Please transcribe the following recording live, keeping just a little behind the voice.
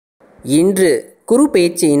இன்று குரு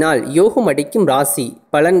பெயர்ச்சியினால் யோகம் அடிக்கும் ராசி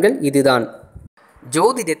பலன்கள் இதுதான்.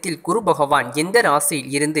 ஜோதிடத்தில் குரு பகவான் எந்த ராசியில்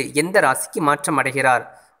இருந்து எந்த ராசிக்கு மாற்றம் அடைகிறார்,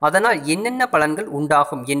 அதனால் என்னென்ன பலன்கள்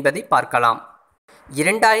உண்டாகும் என்பதை பார்க்கலாம்.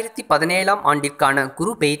 2017ஆம் ஆண்டிற்கான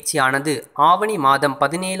குரு பெயர்ச்சியானது ஆவணி மாதம்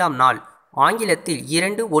 17ஆம் நாள், ஆங்கிலத்தில்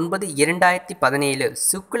 2/9/2017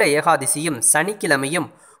 சுக்ல ஏகாதசியும் சனிக்கிழமையும்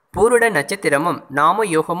பூருட நட்சத்திரமும் நாம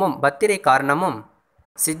யோகமும் பத்திரை காரணமும்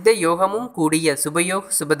சித்த யோகமும் கூடிய சுபயோக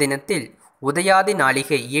சுபதினத்தில் உதயாதி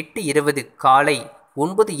நாளிகை 8:20 காலை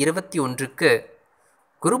 9:21க்கு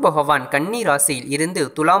குரு பகவான் கன்னி ராசியில் இருந்து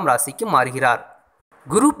துலாம் ராசிக்கு மாறுகிறார்.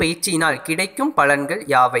 குரு பெயர்ச்சியினால் கிடைக்கும் பலன்கள்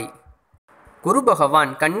யாவை? குரு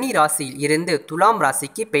பகவான் கன்னி ராசியில் இருந்து துலாம்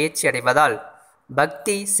ராசிக்கு பெயர்ச்சி அடைவதால்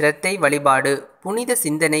பக்தி, சிரத்தை, வழிபாடு, புனித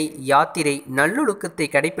சிந்தனை, யாத்திரை, நல்லொழுக்கத்தை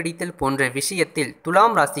கடைபிடித்தல் போன்ற விஷயத்தில்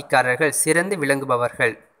துலாம் ராசிக்காரர்கள் சிறந்து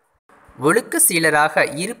விளங்குபவர்கள். ஒழுக்க சீலராக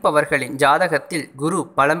இருப்பவர்களின் ஜாதகத்தில் குரு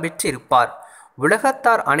பலம் பெற்று இருப்பார்.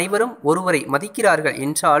 உலகத்தார் அனைவரும் ஒருவரை மதிக்கிறார்கள்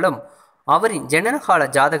என்றாலும் அவரின் ஜனனகால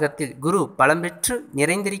ஜாதகத்தில் குரு பலம் பெற்று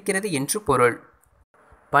நிறைந்திருக்கிறது என்று பொருள்.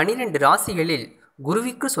 12 ராசிகளில்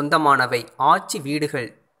குருவிற்கு சொந்தமானவை ஆட்சி வீடுகள்: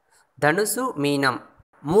 தனுசு, மீனம்.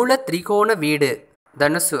 மூல திரிகோண வீடு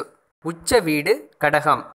தனுசு, உச்ச வீடு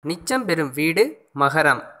கடகம், நிச்சம் பெறும் வீடு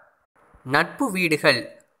மகரம். நட்பு வீடுகள்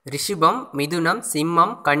ரிஷபம், மிதுனம்,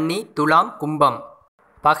 சிம்மம், கன்னி, துலாம், கும்பம்.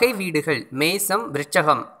 பகை வீடுகள் மேசம்,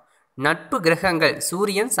 விருச்சகம். நட்பு கிரகங்கள்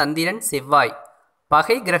சூரியன், சந்திரன், செவ்வாய்.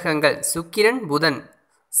 பகை கிரகங்கள் சுக்கிரன், புதன்.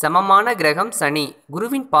 சமமான கிரகம் சனி.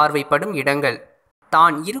 குருவின் பார்வைப்படும் இடங்கள்: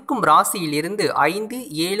 தான் இருக்கும் ராசியிலிருந்து 5,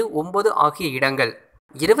 7, 9 ஆகிய இடங்கள்.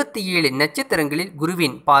 27 நட்சத்திரங்களில்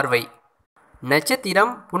குருவின் பார்வை.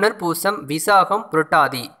 நட்சத்திரம் புனர்பூசம், விசாகம்,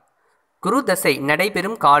 புரட்டாதி. குரு தசை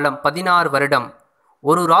நடைபெறும் காலம் 16 வருடம்.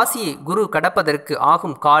 ஒரு ராசியை குரு கடப்பதற்கு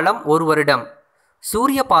ஆகும் காலம் 1 வருடம்.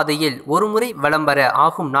 சூரிய பாதையில் ஒரு முறை வலம் வர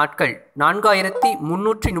ஆகும் நாட்கள்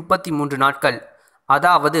 4333 நாட்கள்,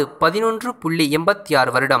 அதாவது 11.86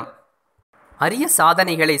 வருடம். அரிய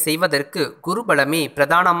சாதனைகளை செய்வதற்கு குருபலமே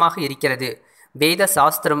பிரதானமாக இருக்கிறது. வேத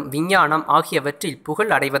சாஸ்திரம், விஞ்ஞானம் ஆகியவற்றில்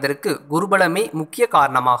புகழ் அடைவதற்கு குருபலமே முக்கிய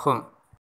காரணமாகும்.